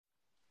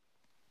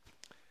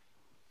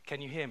Can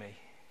you hear me?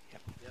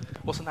 Yep.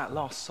 Wasn't that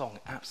last song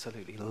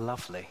absolutely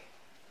lovely?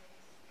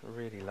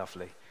 Really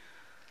lovely.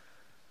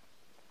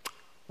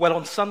 Well,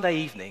 on Sunday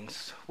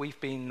evenings,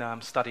 we've been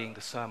studying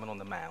the Sermon on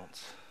the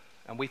Mount,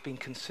 and we've been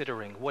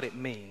considering what it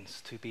means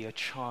to be a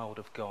child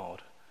of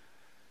God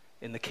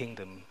in the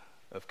kingdom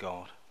of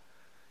God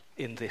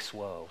in this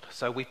world.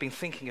 So we've been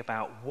thinking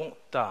about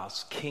what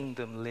does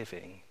kingdom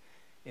living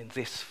in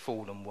this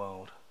fallen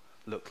world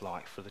look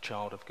like for the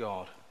child of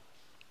God.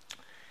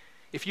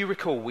 If you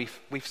recall,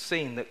 we've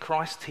seen that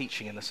Christ's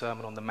teaching in the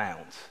Sermon on the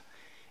Mount,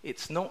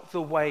 it's not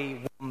the way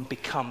one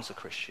becomes a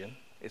Christian,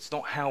 it's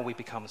not how we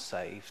become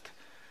saved,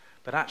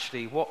 but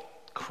actually what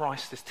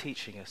Christ is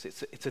teaching us,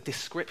 it's a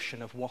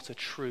description of what a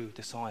true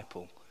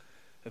disciple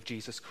of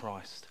Jesus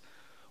Christ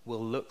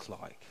will look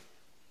like.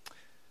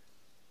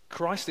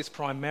 Christ is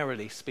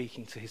primarily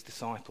speaking to his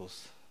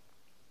disciples.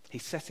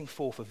 He's setting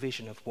forth a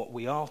vision of what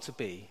we are to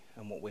be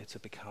and what we're to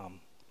become.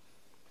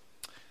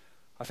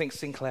 I think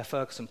Sinclair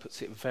Ferguson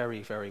puts it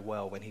very, very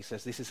well when he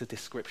says this is a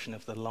description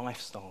of the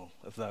lifestyle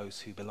of those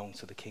who belong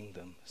to the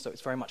kingdom. So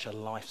it's very much a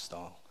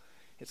lifestyle.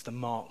 It's the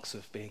marks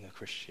of being a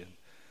Christian.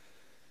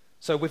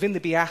 So within the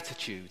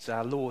Beatitudes,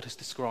 our Lord has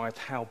described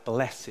how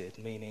blessed,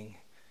 meaning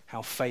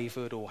how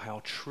favoured or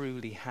how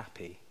truly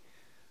happy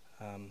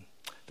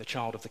the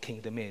child of the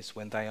kingdom is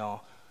when they are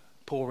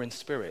poor in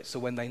spirit, so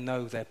when they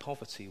know their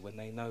poverty, when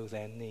they know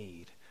their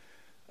need,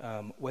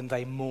 when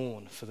they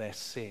mourn for their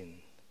sin,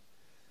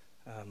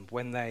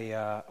 when they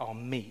are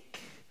meek,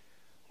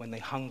 when they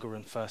hunger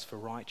and thirst for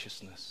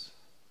righteousness,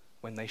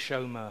 when they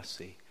show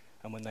mercy,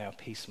 and when they are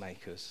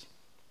peacemakers,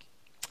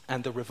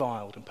 and are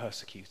reviled and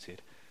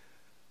persecuted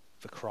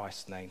for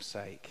Christ's name's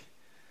sake.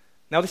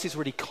 Now this is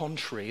really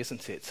contrary,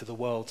 isn't it, to the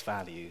world's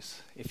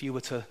values. If you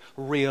were to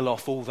reel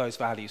off all those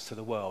values to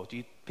the world,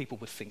 people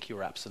would think you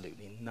were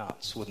absolutely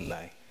nuts, wouldn't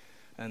they?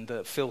 And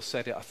Phil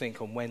said it, I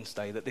think, on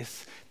Wednesday, that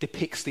this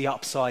depicts the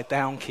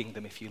upside-down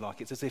kingdom, if you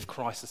like. It's as if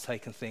Christ has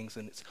taken things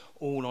and it's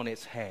all on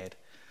its head.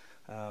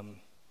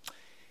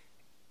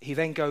 He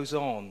then goes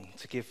on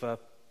to give a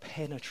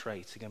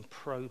penetrating and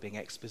probing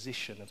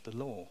exposition of the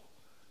law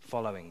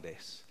following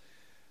this.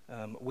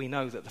 We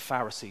know that the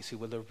Pharisees, who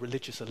were the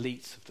religious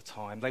elites of the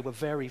time, they were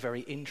very,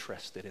 very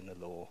interested in the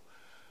law,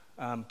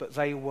 but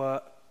they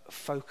were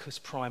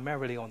focused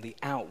primarily on the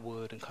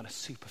outward and kind of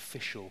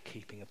superficial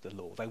keeping of the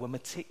law. They were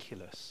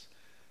meticulous.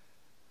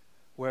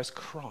 Whereas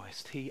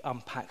Christ, he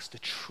unpacks the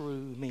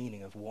true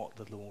meaning of what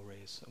the law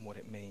is and what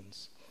it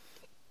means.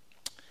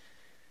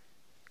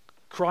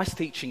 Christ's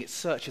teaching, it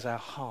searches our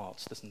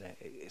hearts, doesn't it?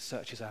 It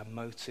searches our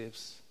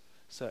motives,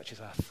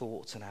 searches our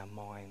thoughts and our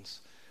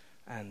minds,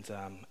 and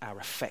our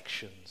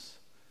affections.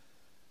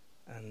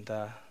 And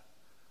I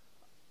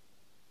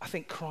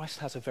think Christ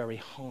has a very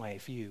high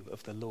view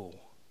of the law.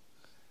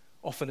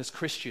 Often as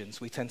Christians,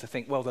 we tend to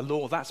think, well, the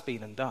law, that's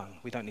been and done.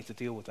 We don't need to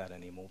deal with that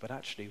anymore. But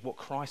actually, what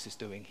Christ is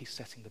doing, he's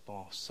setting the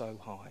bar so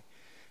high.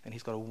 And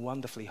he's got a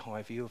wonderfully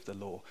high view of the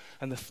law.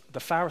 And the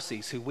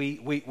Pharisees, who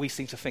we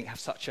seem to think have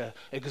such an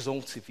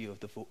exalted view of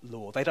the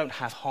law, they don't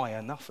have high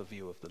enough a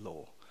view of the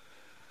law.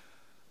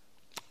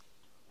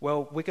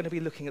 Well, we're going to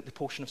be looking at the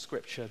portion of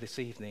Scripture this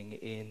evening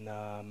in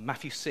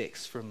Matthew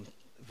 6 from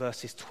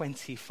verses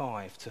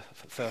 25 to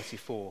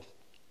 34.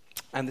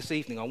 And this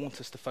evening I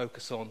want us to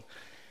focus on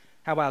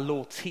how our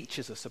Lord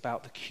teaches us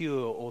about the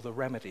cure or the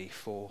remedy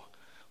for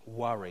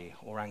worry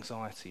or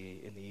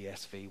anxiety in the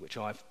ESV, which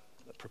I've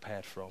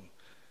prepared from,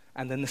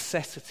 and the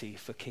necessity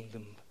for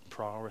kingdom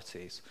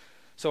priorities.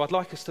 So I'd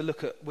like us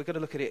to we're going to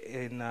look at it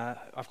in,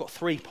 I've got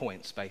 3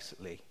 points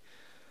basically.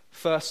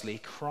 Firstly,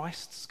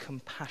 Christ's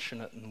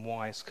compassionate and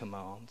wise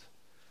command,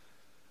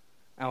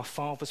 our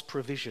Father's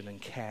provision and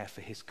care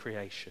for his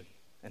creation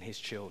and his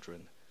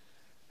children,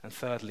 and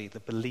thirdly, the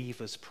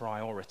believer's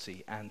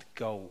priority and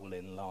goal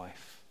in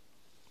life.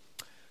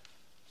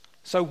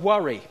 So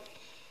worry,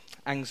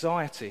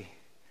 anxiety,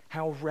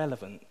 how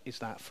relevant is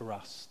that for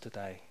us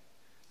today,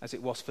 as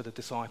it was for the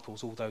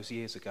disciples all those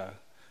years ago?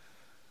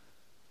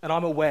 And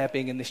I'm aware,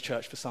 being in this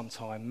church for some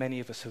time,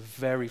 many of us have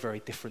very, very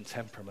different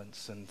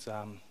temperaments, and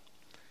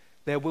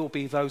there will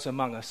be those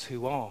among us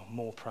who are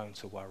more prone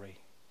to worry.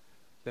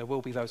 There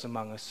will be those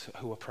among us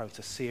who are prone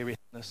to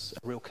seriousness,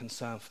 a real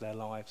concern for their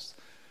lives.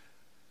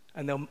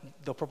 And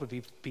there'll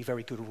probably be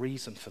very good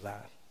reason for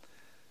that.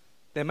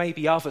 There may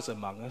be others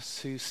among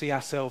us who see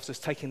ourselves as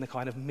taking the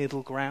kind of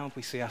middle ground.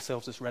 We see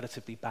ourselves as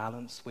relatively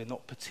balanced. We're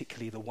not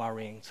particularly the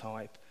worrying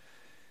type.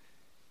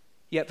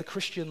 Yet the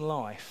Christian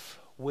life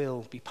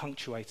will be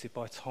punctuated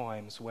by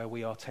times where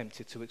we are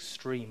tempted to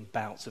extreme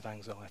bouts of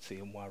anxiety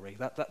and worry.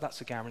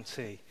 That's a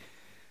guarantee.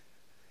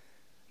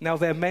 Now,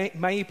 there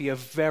may be a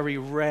very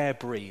rare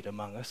breed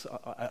among us.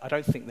 I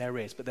don't think there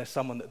is, but there's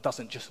someone that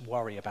doesn't just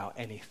worry about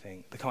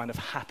anything. The kind of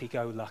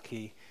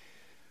happy-go-lucky,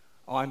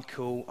 I'm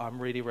cool, I'm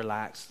really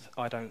relaxed,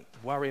 I don't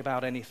worry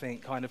about anything,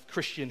 kind of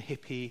Christian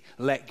hippie,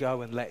 let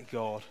go and let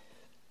God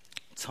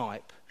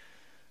type.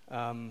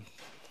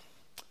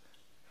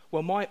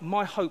 Well,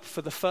 my hope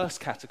for the first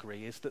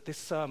category is that this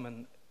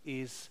sermon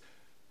is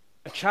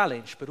a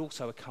challenge, but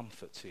also a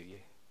comfort to you.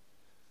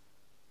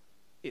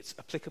 it's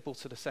applicable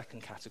to the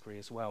second category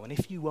as well. And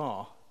if you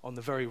are, on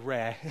the very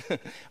rare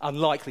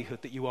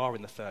unlikelihood that you are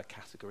in the third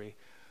category,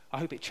 I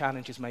hope it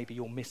challenges maybe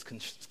your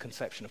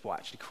misconception of what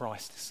actually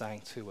Christ is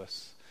saying to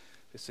us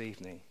this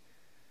evening.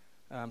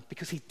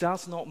 Because he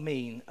does not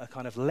mean a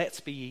kind of let's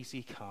be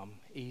easy come,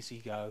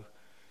 easy go,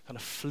 kind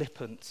of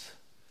flippant,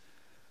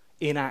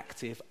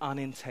 inactive,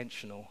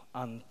 unintentional,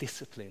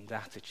 undisciplined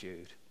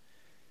attitude.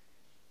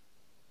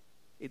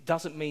 It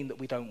doesn't mean that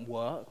we don't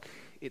work.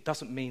 It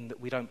doesn't mean that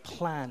we don't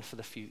plan for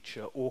the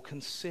future or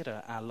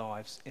consider our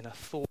lives in a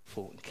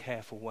thoughtful and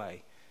careful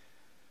way.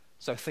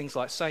 So things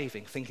like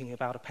saving, thinking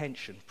about a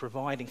pension,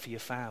 providing for your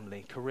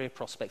family, career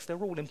prospects, they're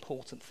all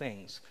important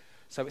things.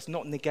 So it's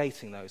not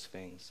negating those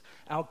things.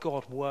 Our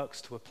God works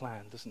to a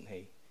plan, doesn't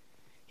he?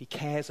 He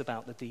cares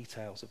about the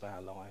details of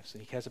our lives,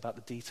 and he cares about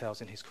the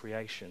details in his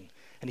creation,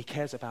 and he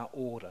cares about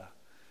order.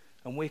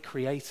 And we're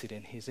created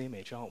in his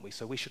image, aren't we?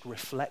 So we should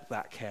reflect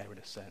that care in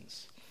a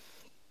sense.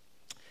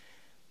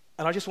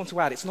 And I just want to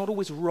add, it's not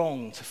always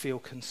wrong to feel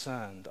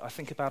concerned. I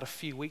think about a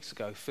few weeks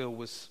ago, Phil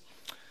was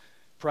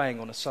praying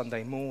on a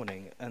Sunday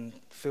morning, and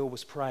Phil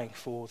was praying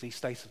for the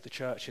state of the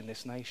church in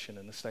this nation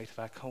and the state of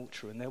our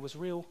culture. And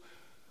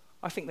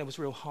I think there was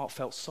real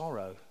heartfelt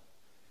sorrow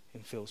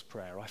in Phil's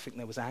prayer. I think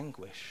there was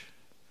anguish.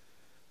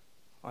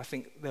 I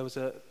think there was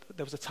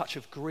a touch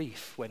of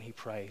grief when he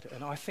prayed,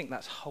 and I think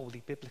that's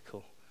wholly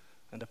biblical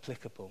and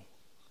applicable.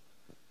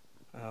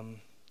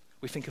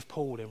 We think of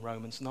Paul in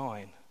Romans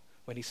 9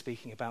 when he's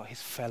speaking about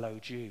his fellow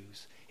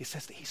Jews. It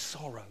says that he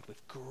sorrowed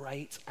with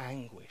great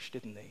anguish,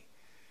 didn't he?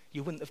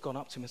 You wouldn't have gone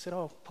up to him and said,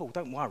 "Oh, Paul,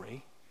 don't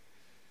worry."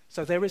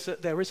 So there is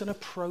an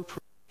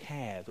appropriate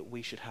care that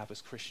we should have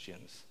as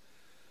Christians.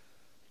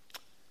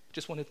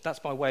 That's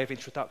by way of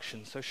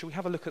introduction. So shall we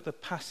have a look at the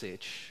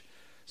passage?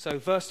 So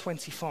verse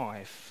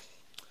 25,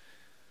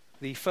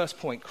 the first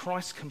point,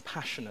 Christ's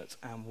compassionate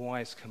and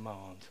wise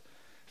command.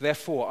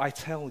 Therefore, I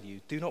tell you,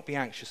 do not be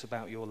anxious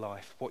about your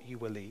life, what you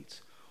will eat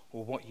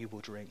or what you will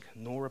drink,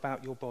 nor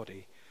about your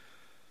body,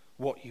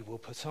 what you will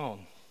put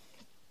on.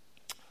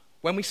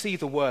 When we see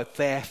the word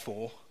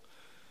therefore,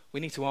 we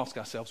need to ask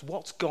ourselves,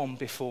 what's gone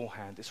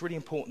beforehand? It's really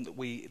important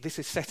that this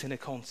is set in a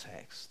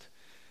context.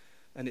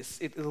 And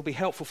it'll be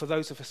helpful for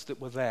those of us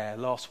that were there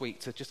last week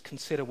to just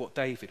consider what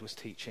David was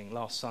teaching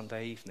last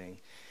Sunday evening.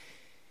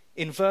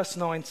 In verse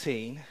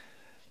 19,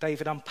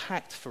 David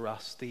unpacked for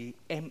us the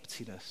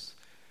emptiness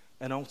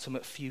and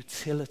ultimate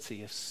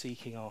futility of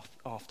seeking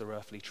after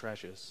earthly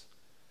treasures.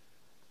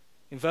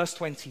 In verse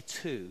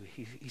 22,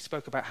 he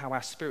spoke about how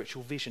our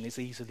spiritual vision is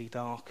easily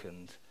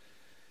darkened.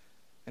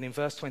 And in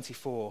verse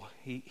 24,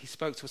 he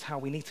spoke to us how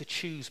we need to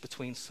choose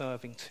between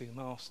serving two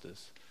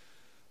masters.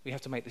 We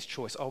have to make this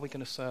choice. Are we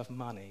going to serve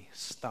money,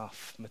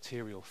 stuff,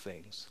 material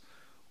things?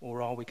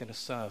 Or are we going to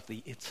serve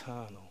the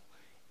eternal,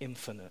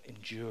 infinite,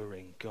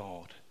 enduring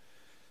God?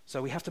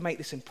 So we have to make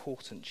this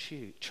important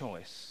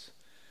choice.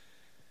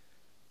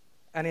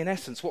 And in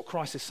essence, what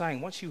Christ is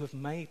saying, once you have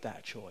made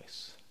that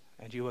choice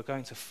and you are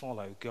going to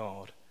follow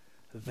God,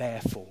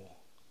 therefore,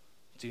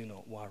 do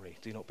not worry.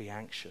 Do not be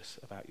anxious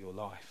about your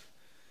life.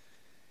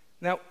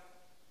 Now,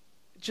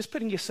 just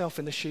putting yourself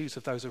in the shoes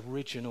of those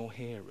original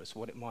hearers,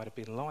 what it might have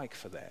been like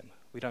for them,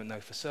 we don't know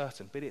for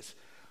certain, but it's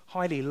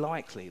highly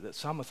likely that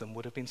some of them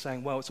would have been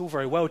saying, well, it's all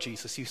very well,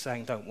 Jesus, you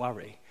saying don't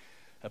worry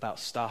about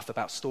stuff,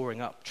 about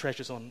storing up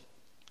treasures on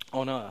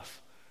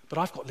earth, but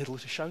I've got little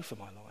to show for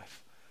my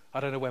life. I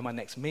don't know where my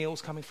next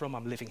meal's coming from.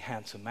 I'm living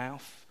hand to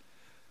mouth.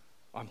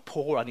 I'm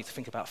poor. I need to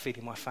think about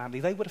feeding my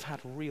family. They would have had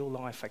real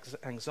life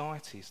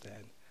anxieties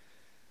then.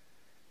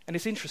 And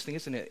it's interesting,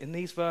 isn't it? In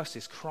these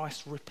verses,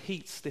 Christ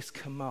repeats this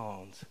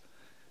command.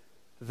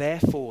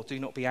 Therefore, do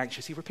not be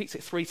anxious. He repeats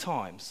it 3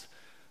 times.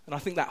 And I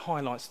think that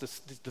highlights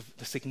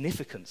the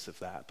significance of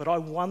that. But I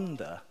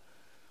wonder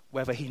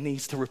whether he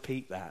needs to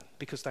repeat that,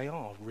 because they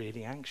are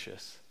really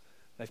anxious.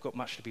 They've got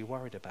much to be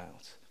worried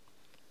about.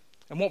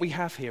 And what we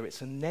have here,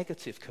 it's a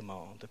negative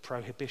command, a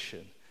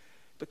prohibition.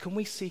 But can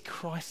we see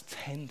Christ's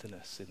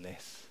tenderness in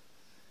this?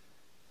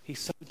 He's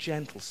so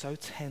gentle, so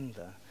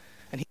tender.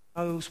 And he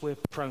knows we're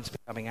prone to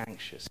becoming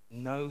anxious. He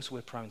knows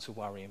we're prone to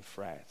worry and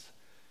fret.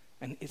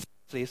 And it's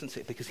lovely, isn't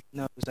it? Because he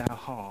knows our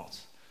heart.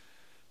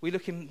 We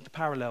look in the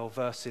parallel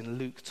verse in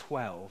Luke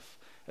 12.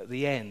 At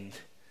the end,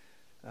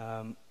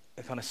 a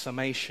kind of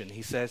summation,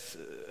 he says,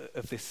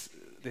 of this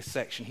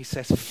section, he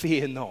says,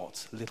 "Fear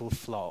not, little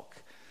flock."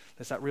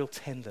 There's that real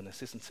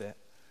tenderness, isn't it?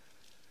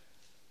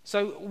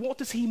 So what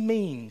does he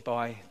mean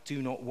by do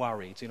not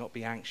worry, do not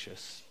be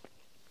anxious?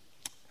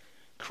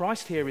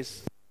 Christ here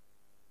is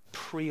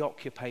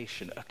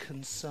preoccupation, a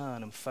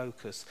concern and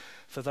focus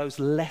for those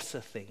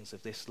lesser things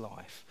of this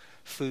life.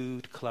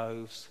 Food,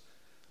 clothes,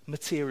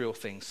 material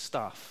things,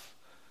 stuff.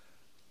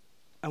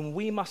 And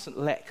we mustn't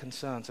let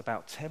concerns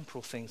about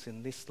temporal things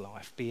in this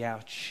life be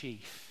our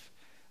chief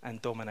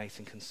and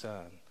dominating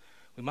concern.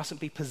 We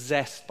mustn't be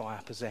possessed by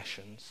our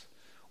possessions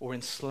or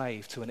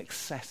enslaved to an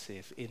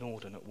excessive,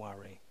 inordinate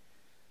worry.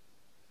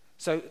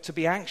 So to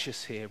be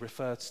anxious here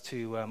refers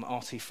to,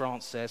 R.T.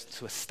 France says,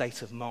 to a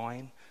state of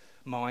mind,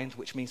 mind,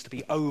 which means to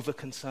be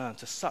over-concerned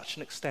to such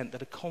an extent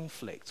that a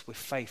conflict with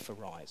faith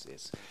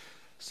arises.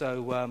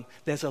 So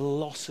there's a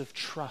loss of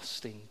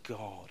trust in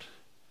God.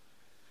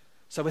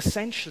 So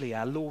essentially,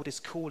 our Lord is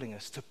calling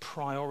us to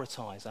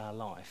prioritize our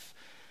life.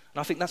 And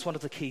I think that's one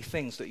of the key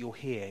things that you'll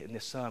hear in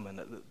this sermon,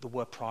 the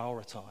word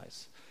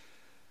prioritize.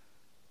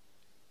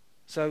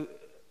 So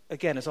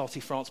again, as R.T.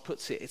 France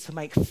puts it, it's to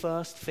make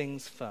first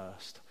things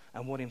first.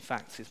 And what in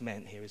fact is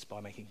meant here is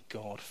by making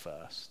God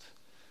first.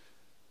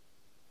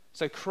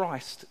 So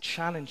Christ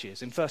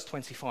challenges, in verse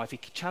 25, he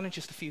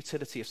challenges the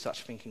futility of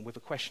such thinking with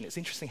a question. It's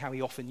interesting how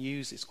he often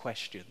uses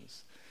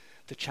questions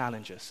to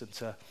challenge us and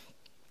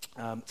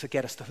to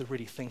get us to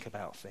really think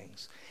about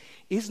things.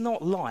 Is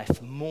not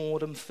life more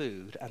than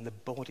food and the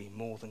body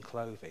more than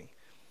clothing?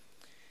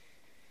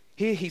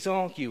 Here he's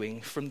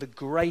arguing from the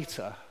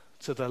greater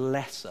to the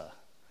lesser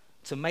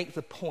to make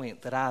the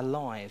point that our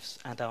lives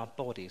and our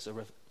bodies are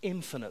of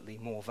infinitely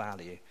more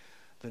value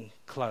than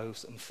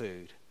clothes and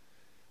food.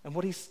 And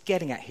what he's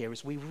getting at here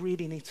is we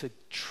really need to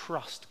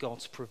trust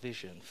God's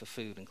provision for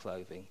food and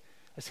clothing,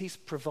 as he's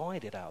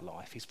provided our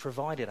life, he's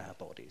provided our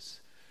bodies.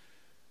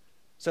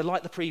 So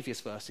like the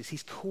previous verses,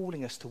 he's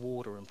calling us to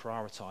order and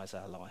prioritize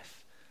our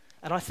life.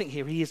 And I think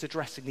here he is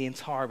addressing the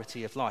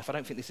entirety of life. I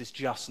don't think this is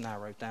just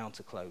narrowed down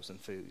to clothes and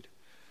food.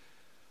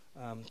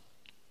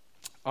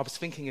 I was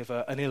thinking of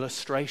an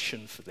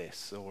illustration for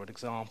this, or an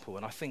example,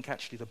 and I think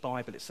actually the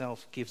Bible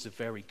itself gives a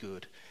very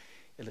good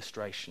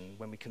illustration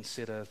when we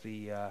consider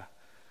the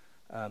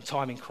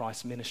time in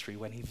Christ's ministry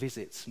when he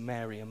visits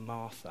Mary and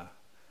Martha.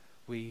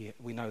 We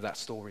know that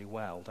story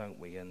well, don't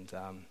we? And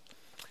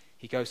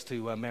he goes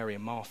to Mary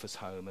and Martha's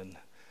home, and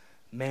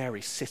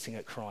Mary's sitting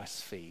at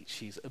Christ's feet.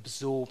 She's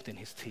absorbed in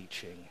his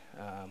teaching.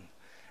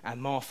 And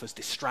Martha's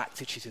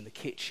distracted. She's in the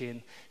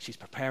kitchen. She's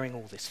preparing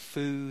all this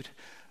food.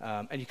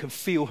 And you can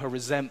feel her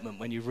resentment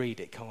when you read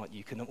it, can't you?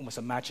 You can almost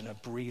imagine her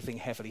breathing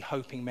heavily,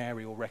 hoping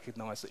Mary will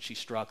recognize that she's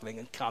struggling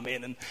and come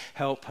in and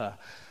help her.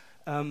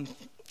 And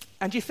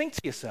you think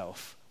to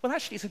yourself, well,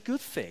 actually, it's a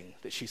good thing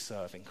that she's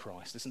serving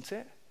Christ, isn't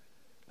it?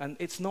 And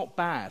it's not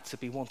bad to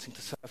be wanting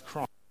to serve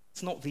Christ.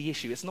 It's not the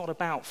issue. It's not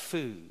about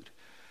food.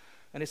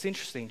 And it's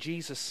interesting.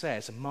 Jesus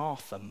says,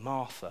 Martha,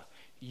 Martha,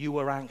 you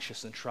are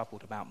anxious and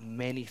troubled about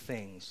many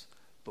things,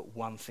 but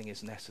one thing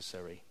is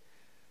necessary.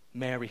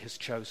 Mary has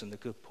chosen the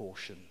good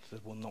portion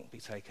that will not be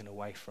taken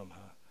away from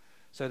her.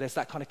 So there's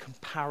that kind of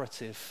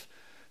comparative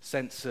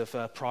sense of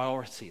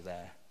priority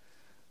there,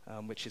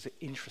 which is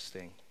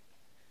interesting.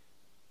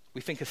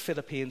 We think of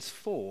Philippians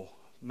 4.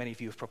 Many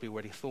of you have probably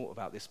already thought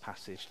about this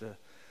passage,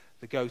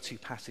 the go-to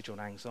passage on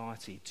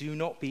anxiety. Do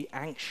not be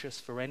anxious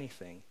for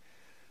anything,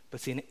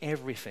 but in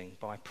everything,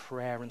 by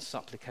prayer and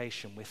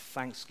supplication with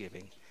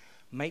thanksgiving,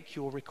 make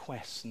your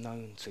requests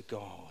known to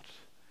God,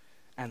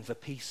 and the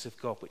peace of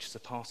God, which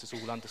surpasses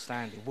all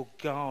understanding, will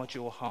guard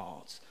your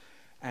hearts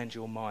and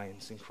your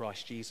minds in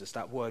Christ Jesus.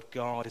 That word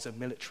guard is a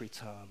military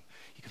term.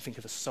 You can think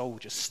of a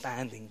soldier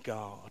standing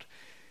guard.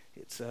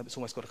 It's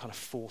almost got a kind of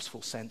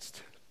forceful sense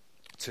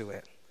to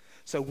it.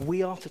 So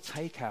we are to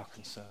take our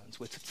concerns,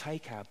 we're to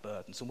take our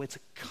burdens, and we're to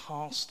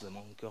cast them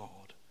on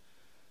God.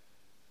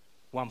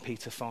 1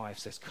 Peter 5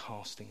 says,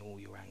 casting all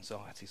your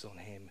anxieties on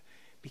him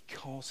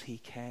because he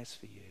cares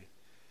for you.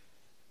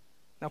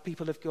 Now,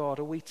 people of God,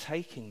 are we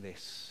taking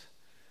this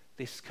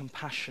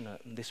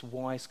compassionate and this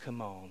wise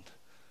command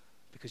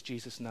because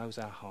Jesus knows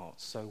our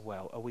hearts so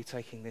well? Are we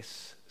taking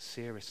this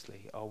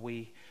seriously? Are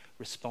we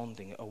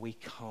responding? Are we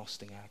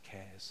casting our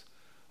cares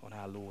on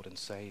our Lord and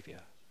Saviour?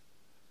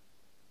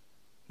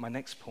 My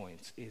next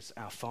point is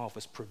our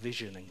Father's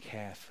provision and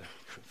care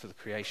for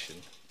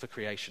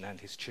creation and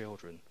his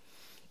children.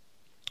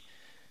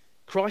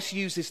 Christ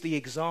uses the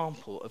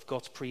example of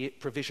God's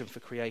provision for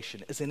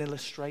creation as an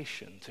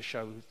illustration to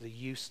show the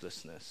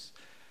uselessness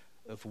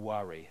of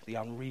worry, the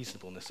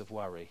unreasonableness of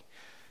worry.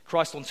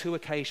 Christ on 2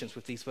 occasions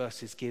with these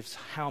verses gives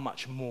how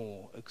much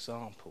more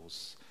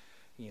examples.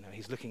 You know,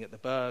 he's looking at the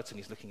birds and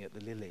he's looking at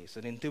the lilies.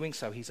 And in doing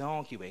so, he's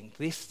arguing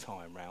this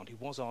time round, he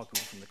was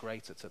arguing from the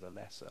greater to the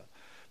lesser,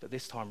 but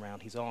this time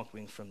round he's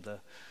arguing from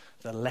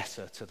the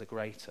lesser to the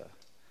greater.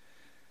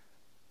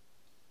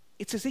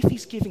 It's as if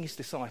he's giving his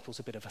disciples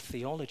a bit of a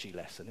theology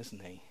lesson,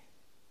 isn't he?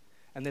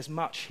 And there's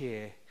much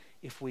here,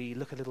 if we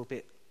look a little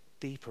bit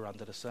deeper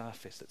under the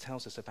surface, that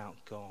tells us about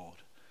God.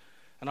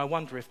 And I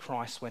wonder if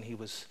Christ, when he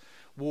was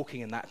walking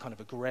in that kind of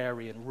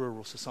agrarian,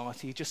 rural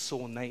society, he just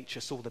saw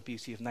nature, saw the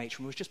beauty of nature,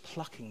 and was just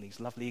plucking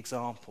these lovely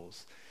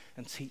examples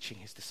and teaching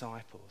his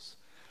disciples.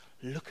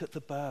 Look at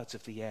the birds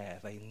of the air.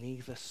 They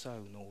neither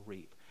sow nor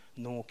reap,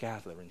 nor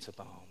gather into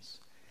barns,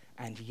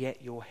 and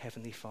yet your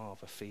heavenly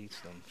Father feeds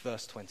them.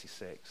 Verse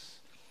 26.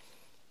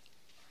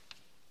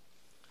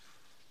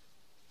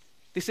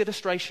 This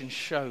illustration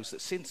shows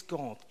that since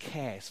God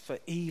cares for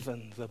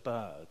even the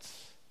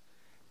birds,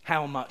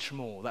 how much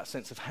more, that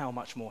sense of how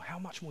much more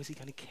is he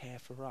going to care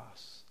for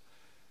us?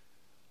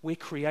 We're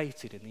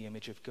created in the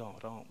image of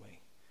God, aren't we?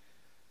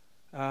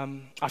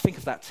 I think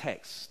of that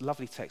text,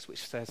 lovely text,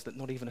 which says that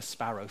not even a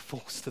sparrow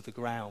falls to the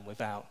ground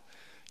without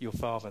your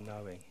Father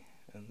knowing.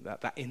 And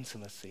that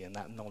intimacy and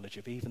that knowledge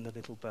of even the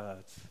little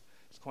birds.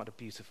 It's quite a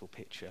beautiful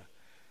picture.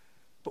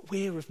 But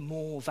we're of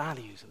more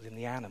value than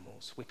the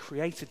animals. We're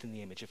created in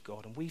the image of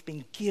God, and we've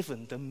been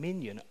given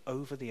dominion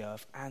over the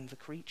earth and the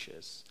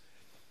creatures.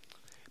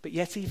 But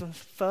yet even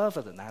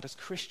further than that, as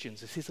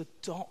Christians, as his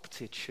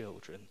adopted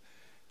children,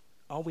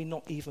 are we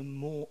not even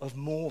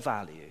more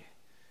value?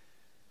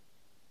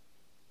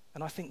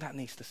 And I think that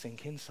needs to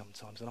sink in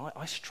sometimes. And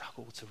I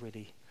struggle to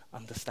really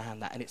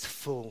understand that in its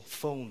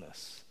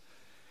fullness.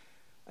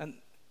 And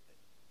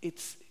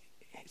it's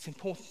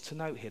important to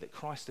note here that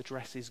Christ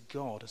addresses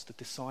God as the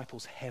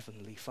disciples'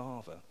 heavenly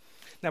Father.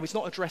 Now, he's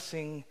not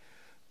addressing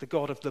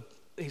God as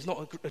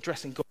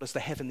the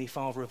heavenly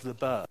Father of the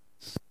birds.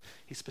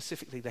 He's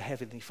specifically the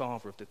heavenly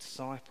Father of the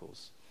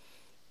disciples.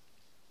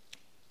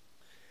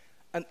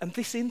 And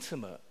this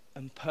intimate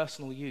and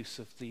personal use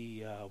of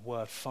the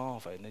word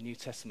Father in the New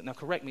Testament. Now,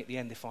 correct me at the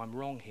end if I'm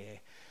wrong here.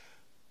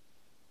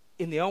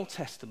 In the Old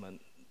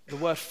Testament, the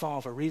word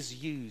Father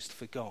is used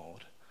for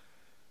God.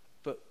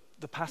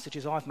 The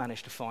passages I've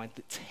managed to find,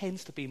 that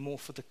tends to be more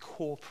for the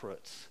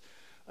corporate,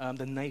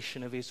 the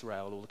nation of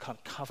Israel, or the kind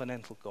of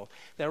covenantal God.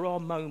 There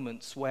are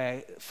moments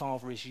where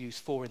Father is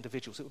used for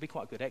individuals. It would be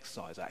quite a good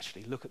exercise,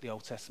 actually. Look at the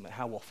Old Testament,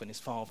 how often is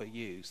Father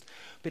used.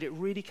 But it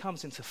really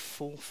comes into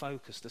full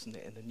focus, doesn't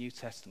it, in the New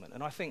Testament.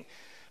 And I think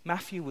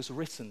Matthew was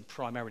written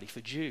primarily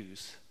for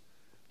Jews.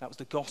 That was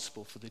the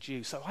gospel for the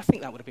Jews. So I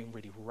think that would have been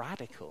really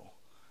radical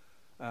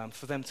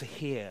for them to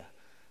hear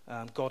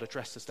God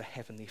addressed as the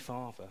Heavenly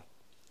Father.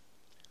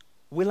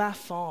 Will our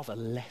Father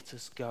let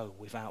us go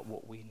without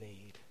what we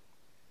need?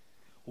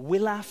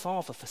 Will our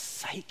Father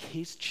forsake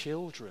his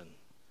children?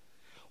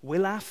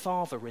 Will our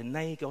Father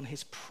renege on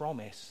his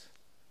promise?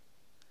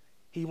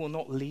 He will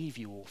not leave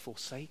you or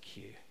forsake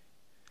you.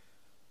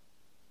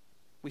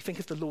 We think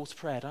of the Lord's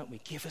Prayer, don't we?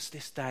 Give us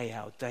this day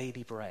our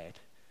daily bread.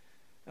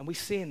 And we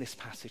see in this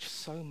passage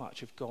so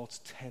much of God's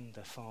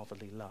tender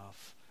fatherly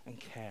love and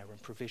care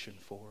and provision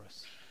for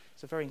us.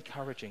 It's a very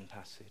encouraging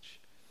passage.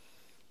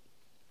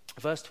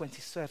 Verse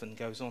 27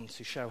 goes on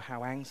to show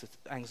how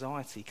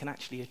anxiety can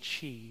actually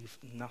achieve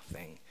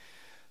nothing.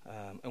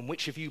 And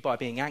which of you, by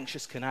being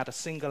anxious, can add a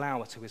single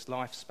hour to his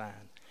lifespan?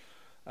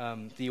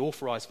 The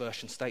Authorized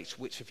Version states,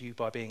 which of you,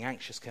 by being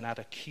anxious, can add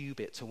a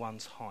cubit to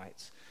one's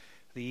height?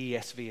 The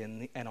ESV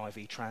and the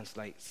NIV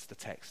translates the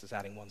text as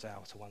adding one's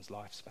hour to one's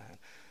lifespan.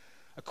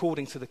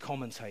 According to the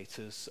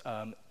commentators,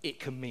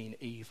 it can mean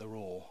either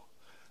or.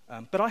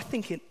 But I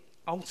think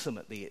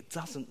ultimately it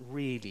doesn't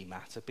really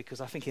matter, because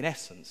I think in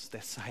essence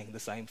they're saying the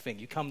same thing.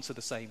 You come to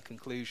the same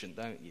conclusion,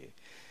 don't you?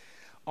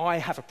 I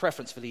have a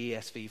preference for the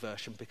ESV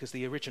version because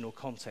the original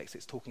context,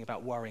 it's talking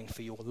about worrying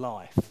for your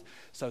life.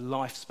 So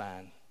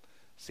lifespan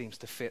seems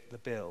to fit the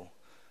bill.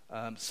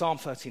 Psalm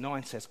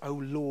 39 says, "O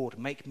Lord,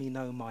 make me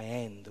know my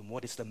end and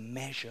what is the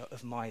measure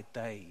of my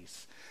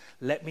days.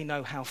 Let me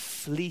know how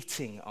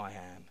fleeting I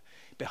am.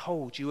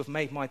 Behold, you have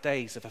made my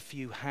days of a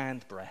few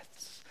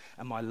handbreadths,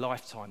 and my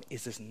lifetime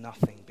is as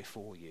nothing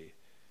before you."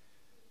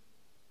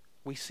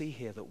 We see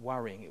here that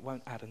worrying, it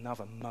won't add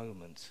another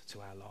moment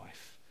to our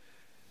life.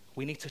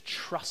 We need to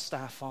trust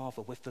our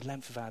Father with the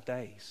length of our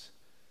days.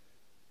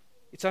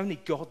 It's only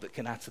God that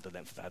can add to the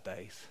length of our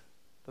days.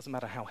 Doesn't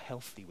matter how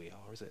healthy we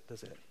are,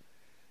 does it?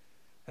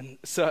 And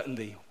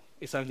certainly,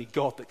 it's only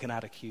God that can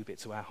add a cubit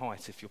to our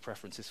height, if your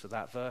preference is for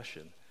that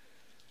version.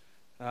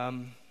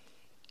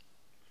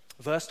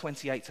 Verse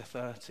 28 to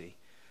 30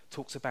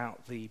 talks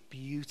about the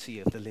beauty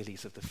of the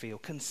lilies of the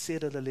field.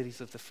 Consider the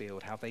lilies of the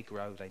field, how they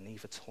grow, they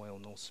neither toil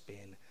nor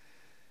spin.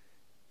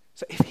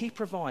 So if he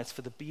provides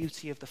for the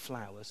beauty of the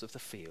flowers of the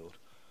field,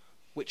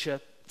 which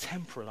are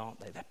temporal, aren't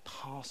they? They're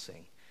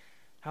passing.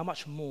 How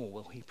much more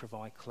will he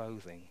provide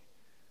clothing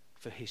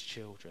for his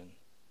children?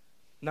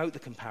 Note the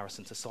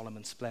comparison to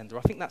Solomon's splendor.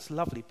 I think that's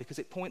lovely because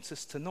it points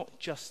us to not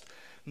just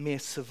mere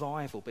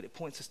survival, but it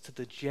points us to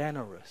the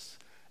generous,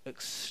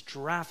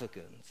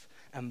 extravagant,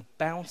 and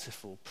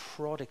bountiful,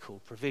 prodigal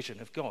provision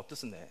of God,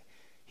 doesn't it?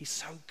 He's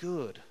so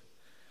good.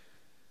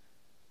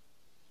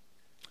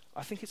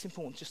 I think it's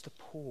important just to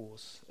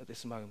pause at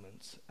this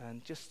moment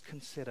and just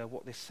consider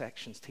what this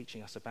section's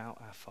teaching us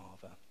about our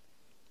Father.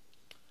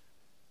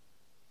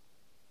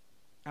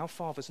 Our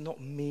Father's not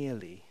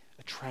merely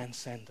a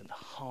transcendent,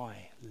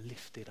 high,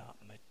 lifted up,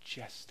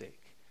 majestic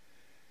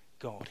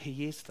God.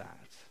 He is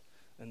that.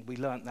 And we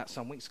learnt that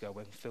some weeks ago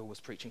when Phil was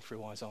preaching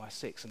through Isaiah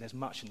 6, and there's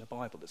much in the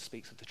Bible that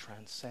speaks of the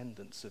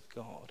transcendence of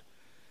God.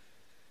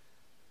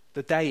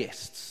 The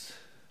deists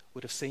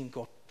would have seen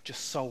God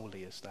just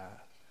solely as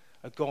that.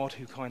 A God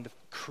who kind of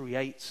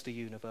creates the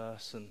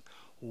universe and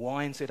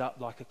winds it up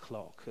like a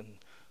clock and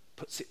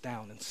puts it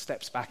down and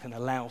steps back and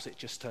allows it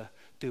just to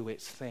do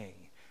its thing.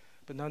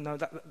 But no,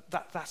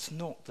 that's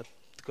not the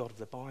God of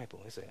the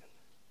Bible, is it?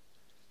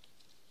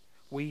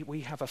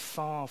 We have a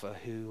Father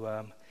who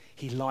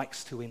he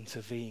likes to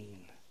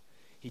intervene.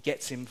 He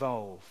gets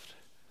involved.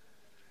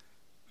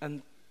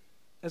 And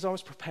as I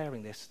was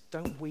preparing this,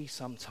 don't we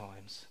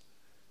sometimes,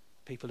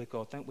 people of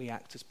God, don't we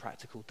act as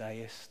practical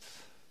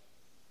deists?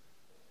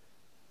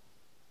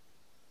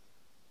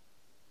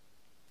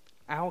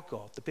 Our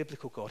God, the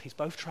biblical God, he's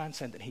both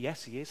transcendent.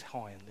 Yes, he is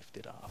high and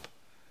lifted up.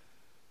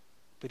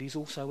 But he's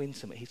also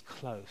intimate. He's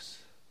close.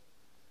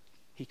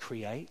 He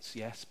creates,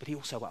 yes, but he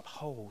also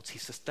upholds. He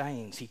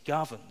sustains. He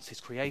governs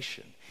his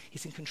creation.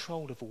 He's in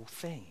control of all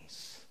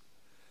things.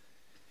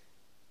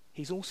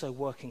 He's also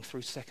working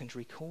through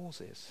secondary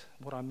causes.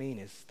 What I mean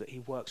is that he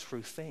works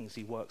through things.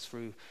 He works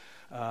through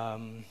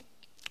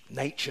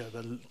nature,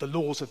 the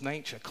laws of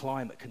nature,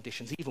 climate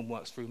conditions. He even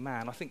works through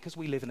man. I think because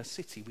we live in a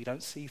city, we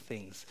don't see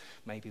things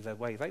maybe the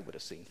way they would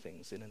have seen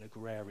things in an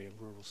agrarian,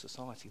 rural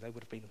society. They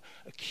would have been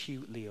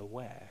acutely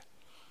aware.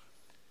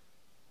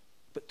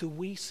 But do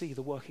we see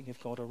the working of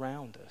God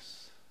around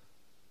us?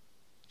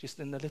 Just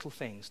in the little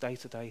things,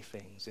 day-to-day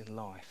things in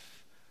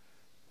life.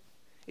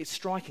 It's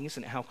striking,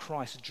 isn't it, how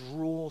Christ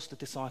draws the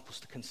disciples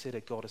to consider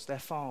God as their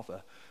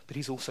Father, but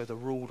he's also the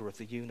ruler of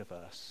the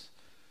universe.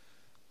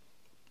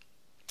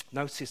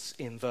 Notice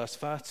in verse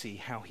 30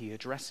 how he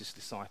addresses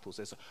disciples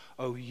as,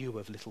 "O you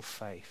of little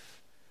faith."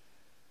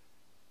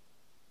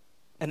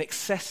 An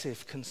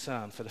excessive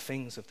concern for the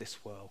things of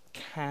this world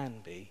can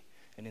be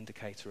an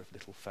indicator of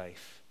little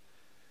faith.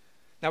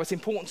 Now, it's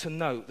important to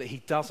note that he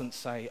doesn't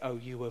say, "Oh,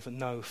 you of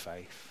no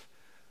faith."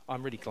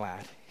 I'm really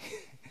glad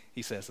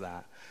he says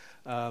that.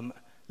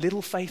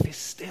 Little faith is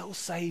still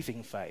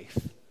saving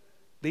faith.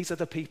 These are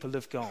the people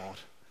of God.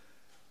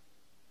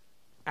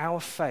 Our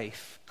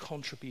faith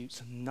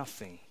contributes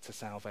nothing to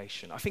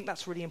salvation. I think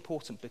that's really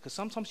important because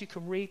sometimes you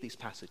can read these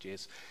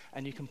passages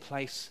and you can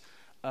place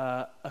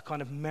a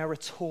kind of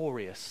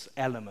meritorious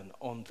element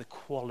on the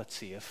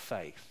quality of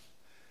faith.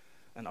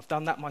 And I've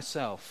done that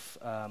myself.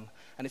 I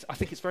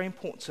think it's very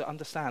important to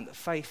understand that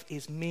faith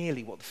is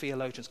merely what the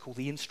theologians call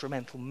the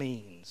instrumental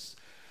means.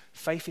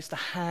 Faith is the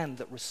hand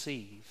that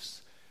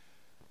receives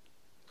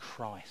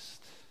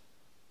Christ.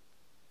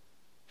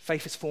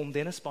 Faith is formed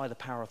in us by the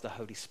power of the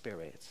Holy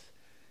Spirit.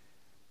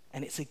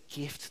 And it's a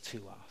gift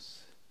to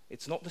us.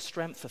 It's not the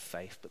strength of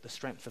faith, but the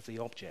strength of the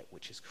object,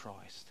 which is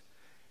Christ.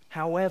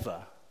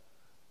 However,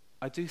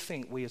 I do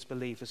think we as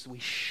believers, we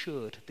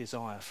should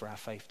desire for our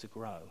faith to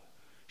grow.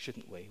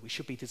 Shouldn't we? We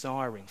should be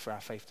desiring for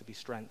our faith to be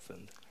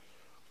strengthened.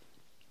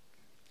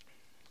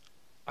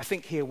 I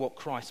think here what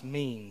Christ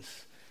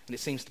means, and it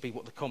seems to be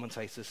what the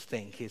commentators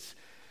think, is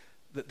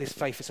that this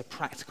faith is a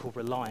practical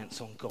reliance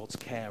on God's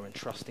care and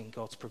trusting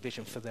God's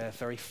provision for their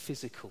very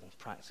physical,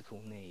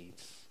 practical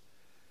needs.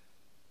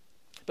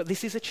 But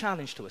this is a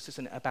challenge to us,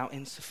 isn't it, about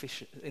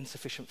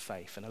insufficient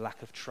faith and a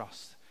lack of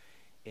trust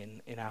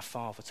in our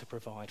Father to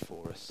provide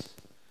for us.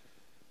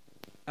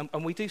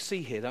 And we do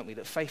see here, don't we,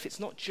 that faith, it's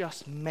not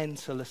just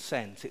mental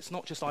assent. It's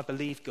not just I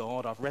believe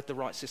God, I've read the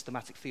right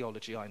systematic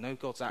theology, I know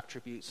God's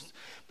attributes.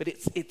 But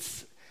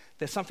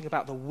there's something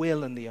about the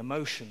will and the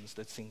emotions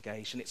that's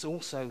engaged, and it's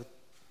also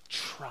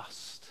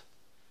trust.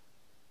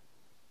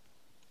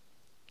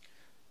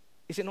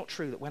 Is it not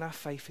true that when our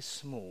faith is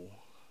small,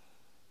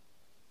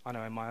 I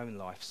know in my own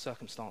life,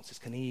 circumstances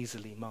can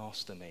easily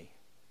master me.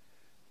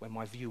 When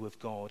my view of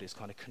God is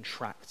kind of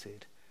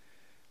contracted,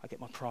 I get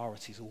my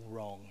priorities all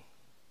wrong.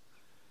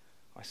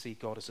 I see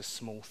God as a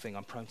small thing.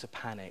 I'm prone to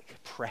panic.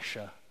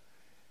 Pressure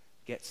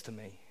gets to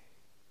me.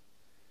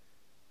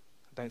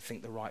 I don't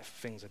think the right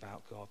things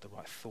about God, the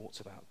right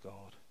thoughts about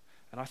God.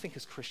 And I think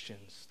as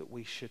Christians that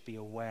we should be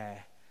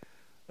aware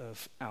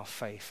of our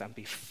faith and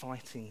be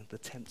fighting the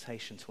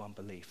temptation to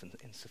unbelief and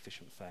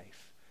insufficient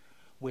faith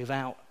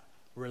without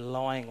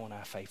relying on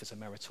our faith as a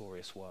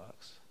meritorious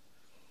works.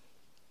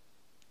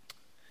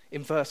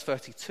 In verse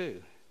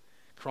 32,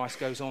 Christ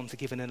goes on to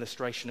give an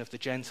illustration of the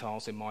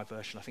Gentiles in my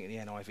version. I think in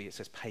the NIV it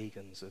says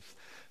pagans, of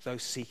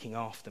those seeking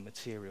after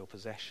material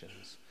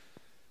possessions.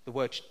 The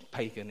word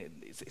pagan,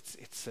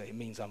 it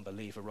means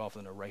unbeliever rather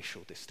than a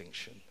racial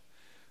distinction.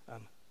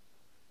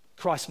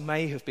 Christ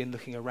may have been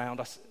looking around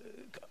us,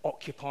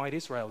 occupied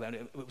Israel, and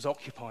it was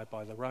occupied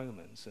by the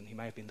Romans, and he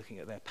may have been looking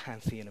at their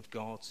pantheon of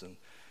gods. And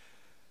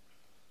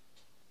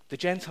the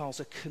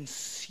Gentiles are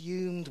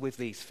consumed with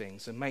these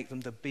things and make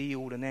them the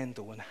be-all and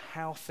end-all, and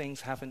how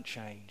things haven't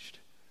changed.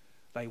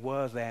 They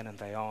were then and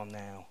they are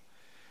now.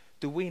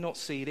 Do we not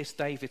see this?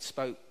 David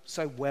spoke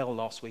so well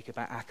last week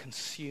about our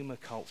consumer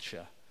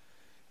culture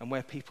and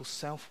where people's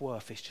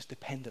self-worth is just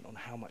dependent on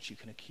how much you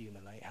can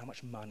accumulate, how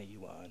much money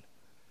you earn.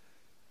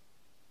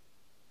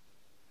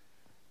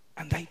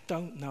 And they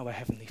don't know a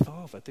Heavenly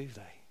Father, do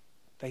they?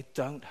 They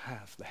don't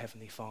have the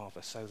Heavenly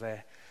Father, so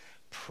they're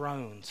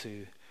prone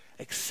to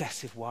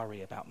excessive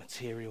worry about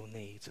material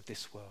needs of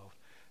this world.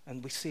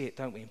 And we see it,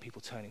 don't we, in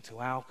people turning to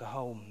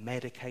alcohol,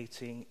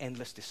 medicating,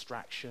 endless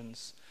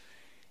distractions,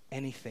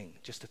 anything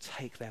just to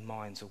take their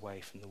minds away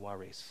from the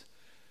worries.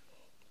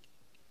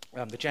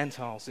 The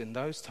Gentiles in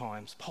those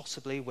times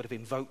possibly would have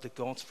invoked the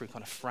gods through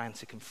kind of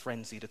frantic and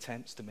frenzied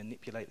attempts to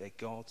manipulate their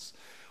gods.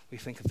 We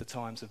think of the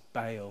times of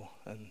Baal,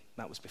 and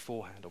that was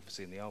beforehand,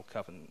 obviously, in the Old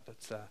Covenant,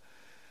 but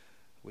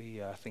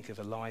we think of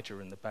Elijah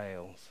and the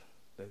Baals,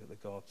 the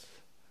gods.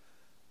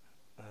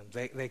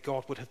 Their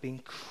God would have been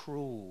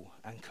cruel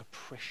and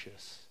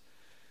capricious.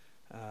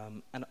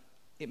 And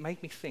it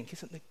made me think,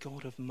 isn't the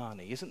God of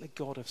money, isn't the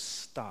God of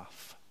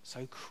stuff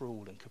so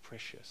cruel and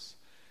capricious?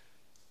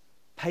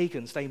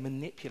 Pagans, they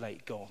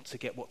manipulate God to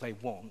get what they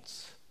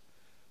want.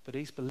 But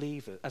as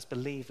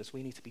believers,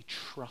 we need to be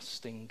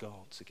trusting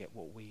God to get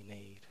what we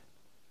need.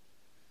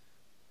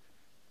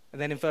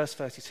 And then in verse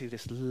 32,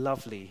 this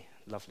lovely,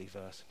 lovely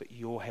verse, but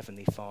your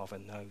heavenly Father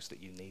knows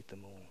that you need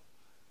them all.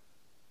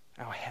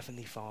 Our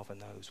heavenly Father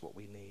knows what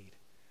we need.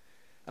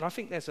 And I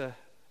think there's a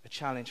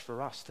challenge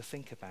for us to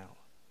think about.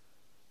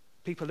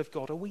 People of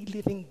God, are we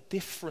living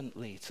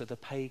differently to the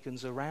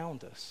pagans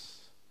around us?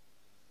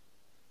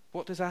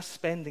 What does our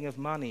spending of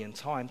money and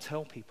time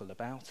tell people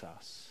about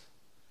us?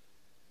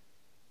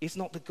 Is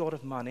not the God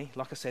of money,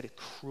 like I said,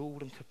 cruel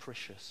and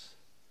capricious?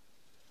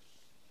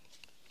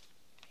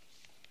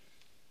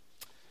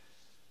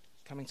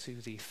 Coming to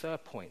the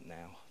third point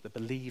now, the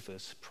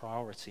believer's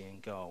priority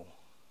and goal.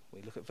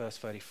 We look at verse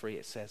 33,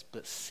 it says,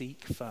 but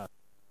seek first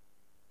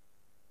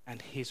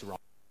and his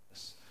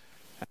righteousness,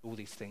 and all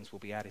these things will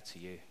be added to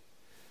you.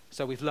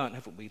 So we've learned,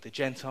 haven't we? The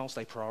Gentiles,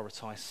 they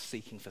prioritize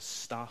seeking for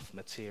stuff,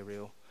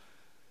 material,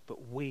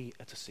 but we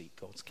are to seek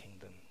God's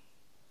kingdom.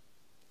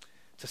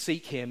 To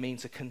seek here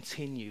means a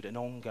continued and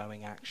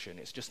ongoing action.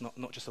 It's just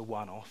not just a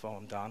one-off,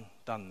 I'm done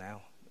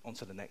now, on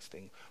to the next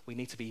thing. We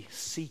need to be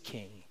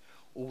seeking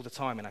all the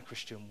time in our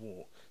Christian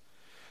walk.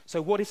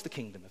 So what is the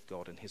kingdom of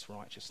God and his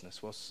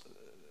righteousness? Well,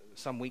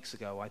 some weeks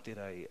ago I did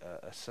a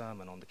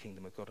sermon on the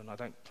kingdom of God, and I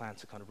don't plan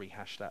to kind of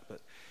rehash that,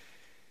 but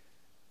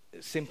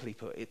simply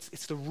put,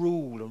 it's the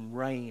rule and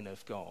reign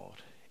of God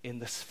in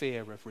the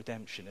sphere of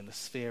redemption, in the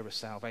sphere of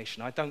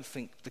salvation. I don't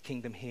think the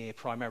kingdom here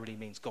primarily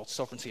means God's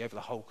sovereignty over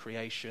the whole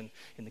creation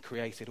in the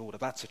created order.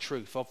 That's a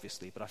truth,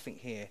 obviously, but I think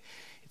here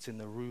it's in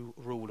the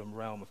rule and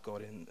realm of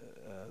God in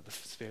the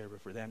sphere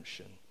of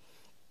redemption.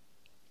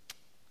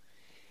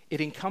 It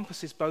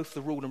encompasses both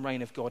the rule and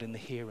reign of God in the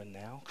here and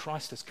now.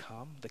 Christ has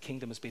come. The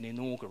kingdom has been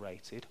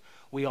inaugurated.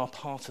 We are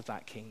part of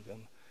that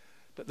kingdom.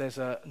 But there's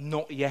a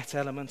not yet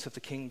element of the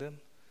kingdom,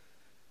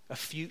 a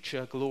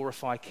future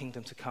glorified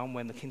kingdom to come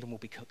when the kingdom will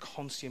be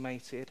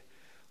consummated.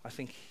 I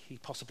think he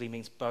possibly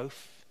means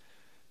both.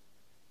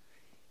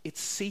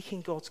 It's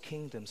seeking God's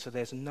kingdom so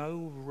there's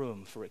no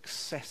room for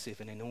excessive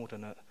and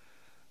inordinate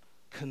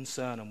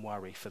concern and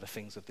worry for the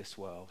things of this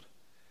world.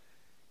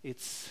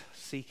 It's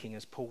seeking,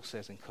 as Paul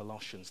says in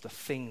Colossians, the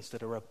things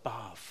that are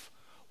above,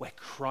 where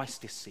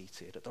Christ is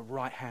seated at the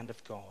right hand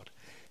of God,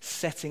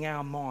 setting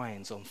our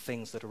minds on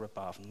things that are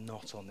above,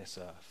 not on this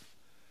earth.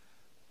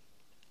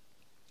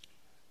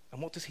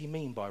 And what does he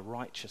mean by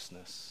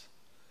righteousness?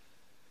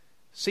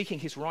 Seeking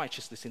his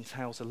righteousness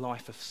entails a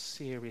life of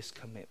serious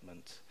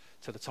commitment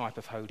to the type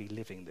of holy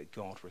living that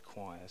God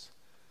requires.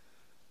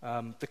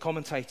 The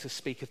commentators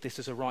speak of this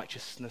as a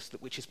righteousness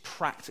which is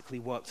practically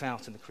worked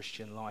out in the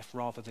Christian life,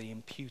 rather than the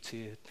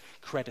imputed,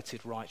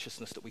 credited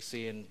righteousness that we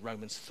see in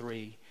Romans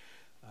 3.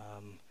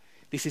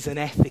 This is an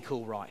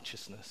ethical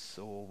righteousness,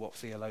 or what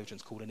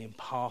theologians call an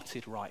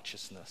imparted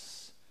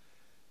righteousness.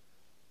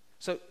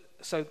 So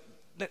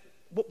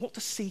what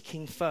does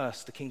seeking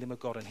first the kingdom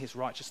of God and his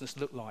righteousness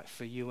look like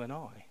for you and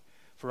I,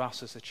 for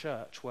us as a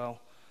church?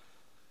 Well,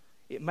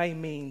 it may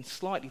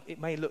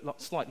look like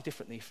slightly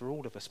differently for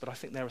all of us, but I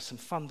think there are some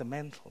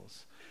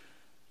fundamentals.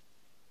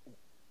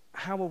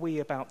 How are we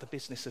about the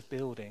business of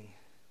building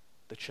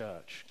the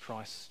church,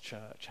 Christ's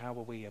church? How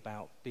are we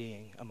about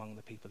being among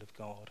the people of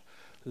God,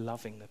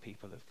 loving the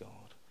people of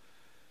God?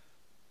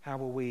 How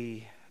are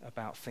we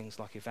about things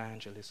like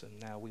evangelism?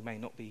 Now, we may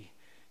not be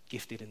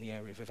gifted in the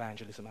area of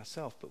evangelism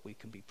ourselves, but we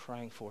can be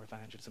praying for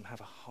evangelism,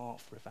 have a heart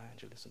for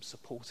evangelism,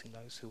 supporting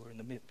those who are in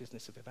the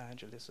business of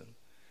evangelism.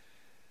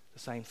 The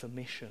same for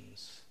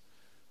missions.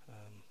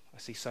 I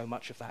see so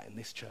much of that in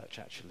this church,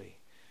 actually.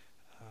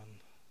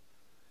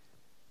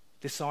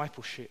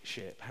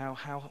 Discipleship. How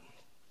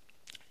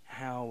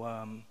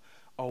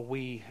are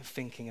we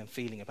thinking and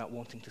feeling about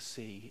wanting to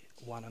see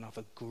one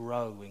another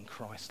grow in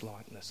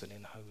Christ-likeness and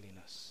in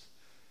holiness?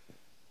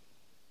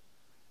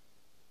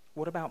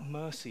 What about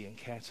mercy and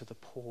care to the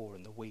poor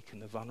and the weak and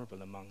the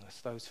vulnerable among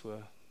us, those who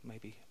are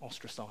maybe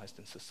ostracized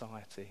in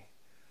society?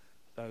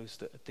 Those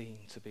that are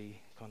deemed to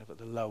be kind of at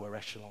the lower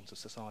echelons of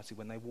society,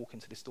 when they walk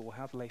into this door,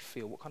 how do they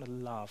feel? What kind of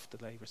love do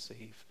they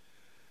receive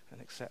and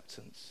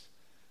acceptance?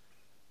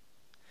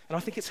 And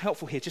I think it's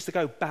helpful here just to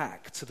go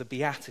back to the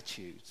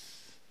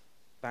Beatitudes,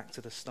 back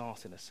to the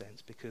start in a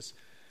sense, because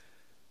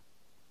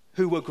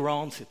who were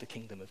granted the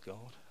kingdom of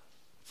God?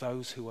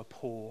 Those who are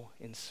poor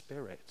in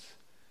spirit.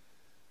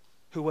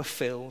 Who are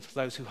filled?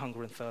 Those who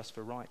hunger and thirst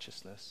for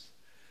righteousness.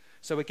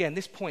 So again,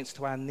 this points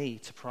to our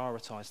need to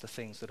prioritize the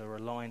things that are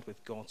aligned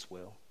with God's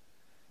will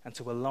and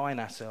to align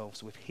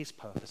ourselves with his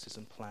purposes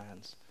and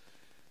plans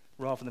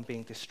rather than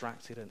being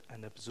distracted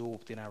and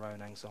absorbed in our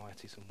own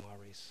anxieties and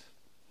worries.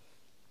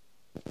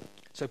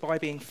 So by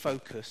being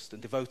focused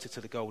and devoted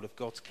to the goal of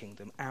God's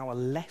kingdom, our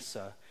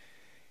lesser,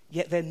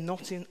 yet they're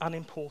not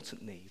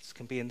unimportant needs,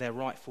 can be in their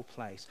rightful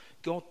place.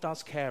 God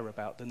does care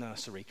about the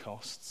nursery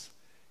costs.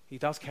 He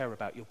does care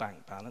about your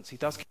bank balance. He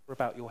does care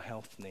about your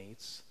health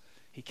needs.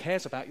 He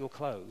cares about your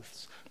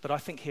clothes, but I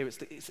think here it's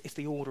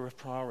the order of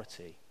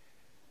priority.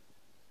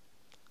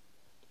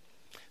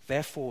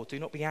 Therefore, do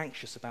not be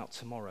anxious about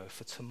tomorrow,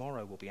 for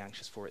tomorrow will be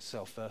anxious for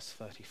itself. Verse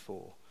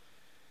 34.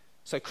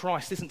 So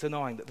Christ isn't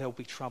denying that there'll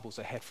be troubles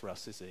ahead for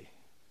us, is he?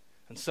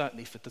 And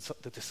certainly for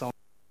the disciples,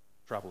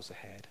 troubles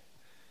ahead.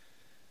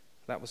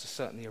 That was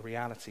certainly a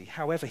reality.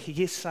 However,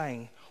 he is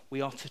saying we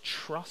are to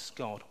trust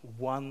God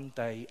one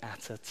day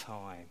at a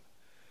time.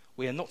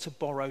 We are not to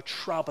borrow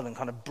trouble and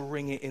kind of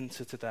bring it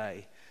into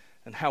today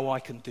and how I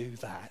can do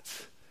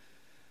that.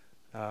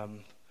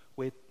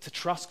 We're to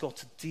trust God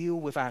to deal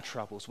with our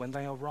troubles when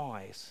they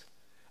arise.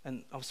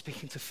 And I was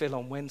speaking to Phil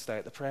on Wednesday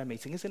at the prayer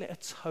meeting. Isn't it a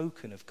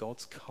token of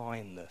God's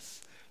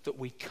kindness that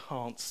we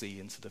can't see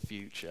into the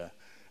future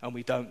and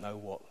we don't know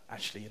what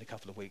actually in a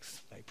couple of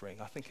weeks may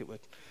bring? I think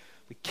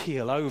we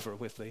keel over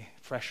with the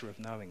pressure of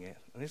knowing it.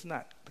 And isn't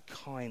that the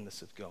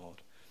kindness of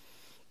God?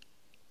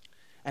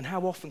 And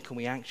how often can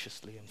we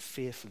anxiously and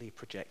fearfully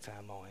project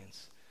our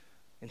minds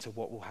into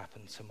what will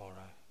happen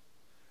tomorrow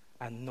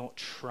and not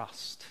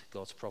trust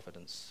God's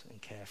providence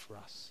and care for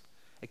us?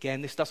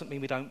 Again, this doesn't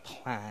mean we don't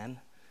plan.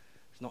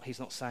 He's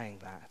not saying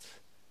that.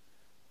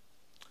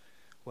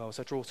 Well, as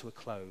I draw to a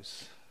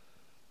close,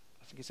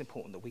 I think it's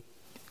important that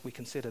we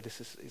consider this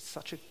as it's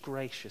such a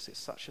gracious, it's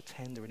such a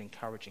tender and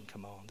encouraging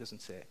command,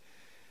 isn't it?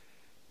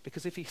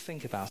 Because if you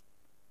think about it,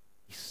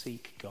 we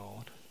seek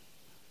God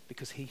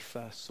because he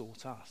first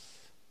sought us.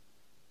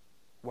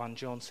 1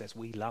 John says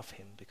we love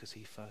him because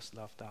he first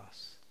loved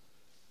us.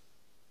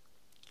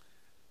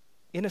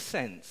 In a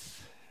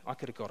sense, I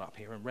could have got up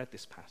here and read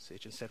this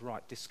passage and said,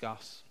 right,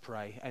 discuss,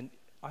 pray, and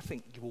I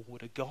think you all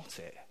would have got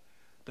it,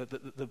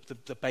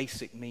 the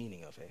basic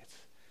meaning of it.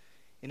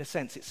 In a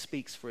sense, it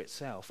speaks for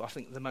itself. I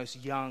think the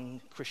most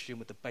young Christian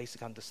with the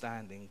basic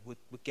understanding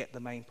would get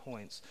the main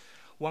points.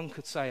 One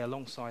could say,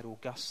 alongside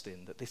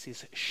Augustine, that this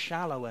is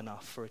shallow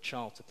enough for a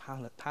child to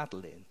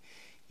paddle in,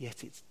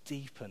 yet it's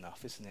deep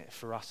enough, isn't it,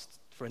 for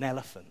an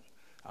elephant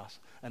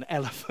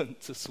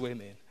to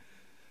swim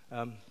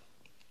in.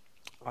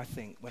 I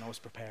think when I was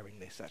preparing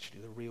this,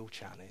 actually, the real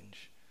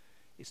challenge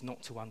is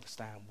not to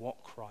understand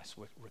what Christ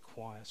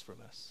requires from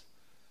us,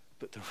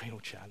 but the real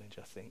challenge,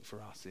 I think,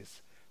 for us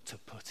is to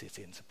put it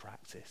into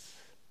practice.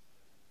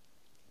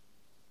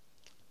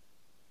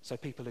 So,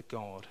 people of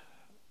God,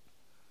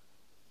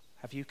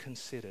 have you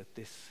considered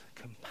this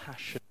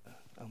compassionate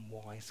and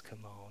wise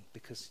command?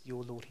 Because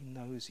your Lord, he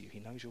knows you. He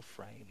knows your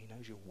frame. He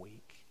knows you're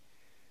weak.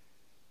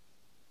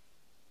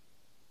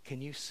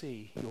 Can you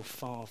see your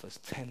Father's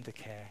tender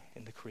care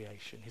in the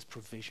creation, his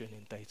provision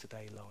in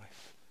day-to-day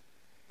life?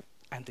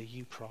 And are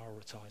you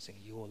prioritizing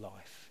your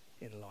life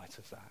in light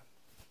of that?